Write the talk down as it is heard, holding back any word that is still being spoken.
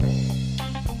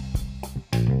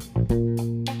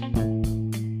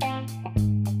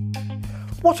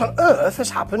what on earth has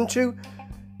happened to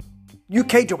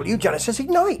UKW Genesis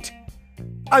Ignite?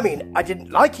 I mean, I didn't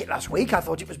like it last week. I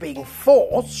thought it was being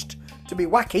forced to be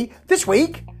wacky. This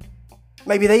week,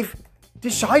 maybe they've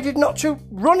decided not to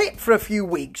run it for a few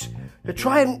weeks to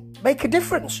try and make a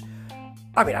difference.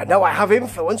 I mean, I know I have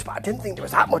influence, but I didn't think there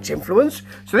was that much influence.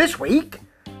 So this week,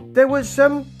 there was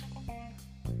a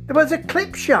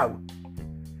clip show.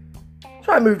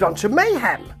 So I moved on to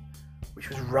Mayhem, which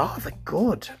was rather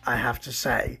good, I have to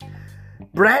say.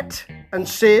 Brett and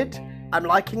Sid, I'm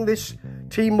liking this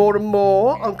team more and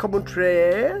more on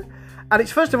commentary. And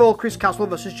it's first of all Chris Castle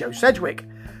versus Joe Sedgwick.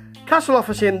 Castle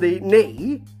offers him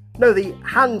the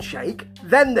handshake,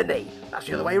 then the knee. That's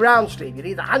the other way around, Steve. You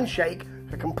need the handshake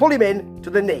so you can pull him in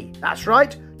to the knee. That's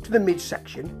right, to the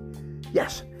midsection.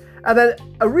 Yes. And then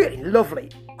a really lovely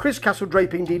Chris Castle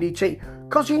draping DDT,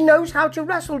 because he knows how to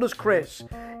wrestle, does Chris.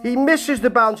 He misses the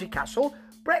bouncy Castle.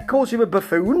 Brett calls him a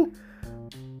buffoon.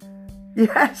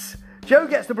 Yes. Joe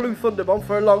gets the Blue Thunder Bomb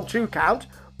for a long 2 count,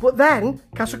 but then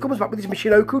Castle comes back with his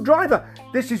Michinoku driver.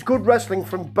 This is good wrestling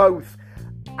from both.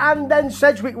 And then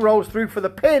Sedgwick rolls through for the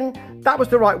pin. That was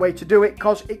the right way to do it,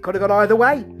 because it could have gone either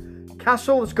way.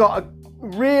 Castle has got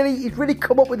he's really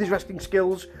come up with his wrestling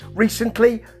skills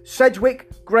recently. Sedgwick,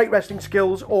 great wrestling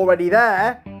skills already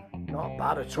there. Not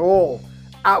bad at all.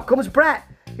 Out comes Brett.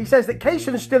 He says that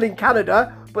Kayson's still in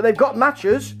Canada, but they've got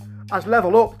matches as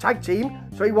Level Up tag team,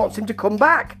 so he wants him to come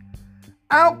back.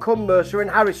 Out come Mercer and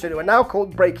Harrison, who are now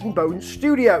called Breaking Bones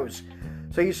Studios.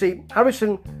 So you see,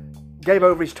 Harrison gave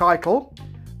over his title,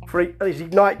 for his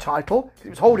Ignite title. He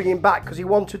was holding him back because he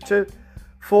wanted to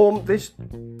form this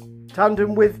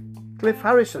tandem with Cliff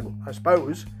Harrison, I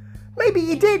suppose. Maybe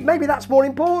he did. Maybe that's more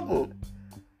important.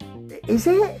 Is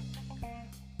it?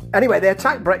 Anyway, they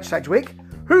attack Brett Sedgwick.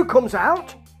 Who comes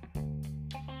out?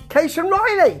 Kayson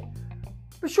Riley.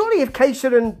 But surely if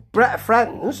Kayson and Brett are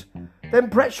friends, then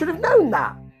Brett should have known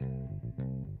that.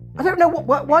 I don't know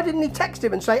why didn't he text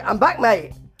him and say, I'm back,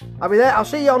 mate. I'll be there. I'll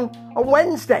see you on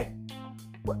Wednesday.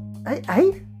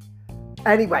 Hey?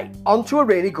 Anyway, on to a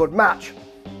really good match.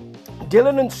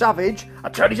 Dylan and Savage,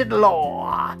 attorneys at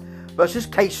law, versus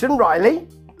Kayson Riley,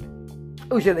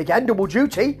 who's in again, double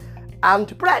duty,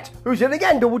 and Brett, who's in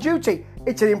again, double duty.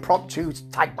 It's an impromptu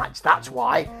tag match, that's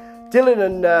why. Dylan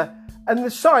and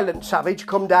the silent Savage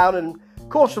come down and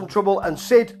cause some trouble, and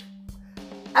Sid,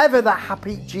 ever the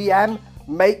happy GM,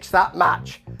 makes that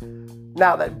match.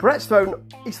 Now then,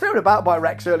 he's thrown about by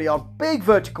Rex early on, big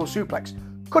vertical suplex.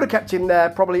 Could have kept him there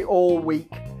probably all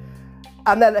week.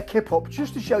 And then a kip up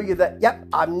just to show you that, yep,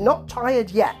 I'm not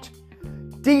tired yet.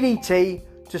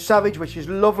 DDT to Savage, which is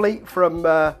lovely from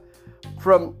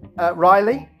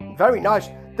Riley. Very nice.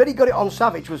 That he got it on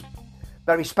Savage was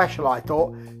very special, I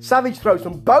thought. Savage throws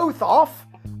them both off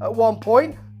at one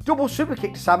point. Double super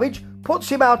kick to Savage. Puts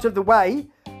him out of the way.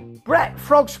 Brett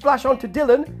frog splash onto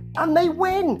Dylan. And they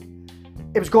win.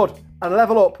 It was good. And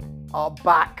Level Up are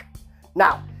back.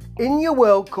 Now, in your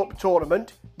World Cup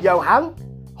tournament, Johan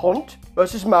Hunt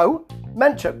versus Mo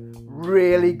Mentum.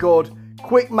 Really good.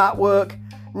 Quick mat work.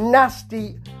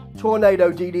 Nasty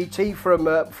tornado DDT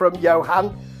from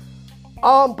Johan.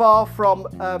 Armbar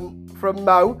from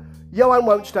Mo. Johan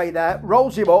won't stay there.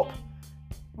 Rolls him up.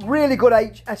 Really good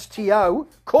HSTO.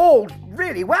 Called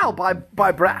really well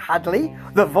by Brett Hadley,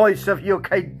 the voice of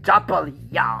UKW.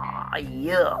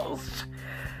 Yes.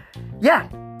 Yeah,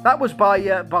 that was by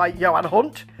Johan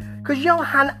Hunt. Because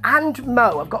Johan and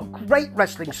Mo have got great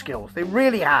wrestling skills. They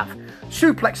really have.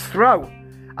 Suplex throw.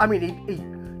 I mean, he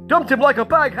dumped him like a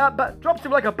dropped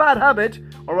him like a bad habit,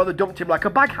 or rather dumped him like a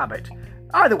bag habit.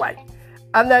 Either way.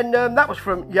 And then that was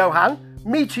from Johan.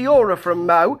 Meteora from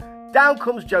Mo. Down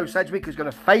comes Joe Sedgwick, who's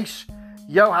going to face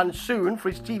Johan soon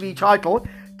for his TV title.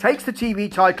 Takes the TV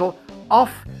title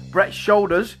off Brett's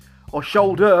shoulders, or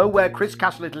shoulder, where Chris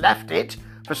Castle had left it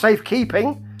for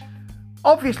safekeeping.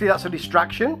 Obviously, that's a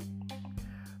distraction.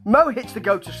 Mo hits the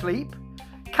go to sleep.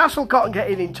 Castle can't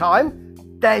get in time.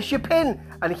 There's your pin.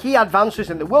 And he advances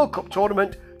in the World Cup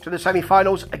tournament to the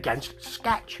semi-finals against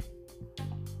Sketch.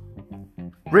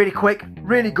 Really quick,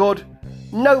 really good.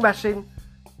 No messing.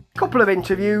 Couple of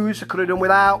interviews I could have done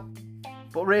without.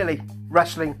 But really,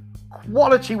 wrestling.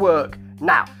 Quality work.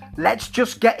 Now, let's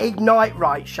just get Ignite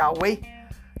right, shall we?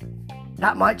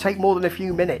 That might take more than a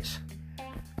few minutes.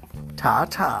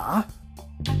 Ta-ta.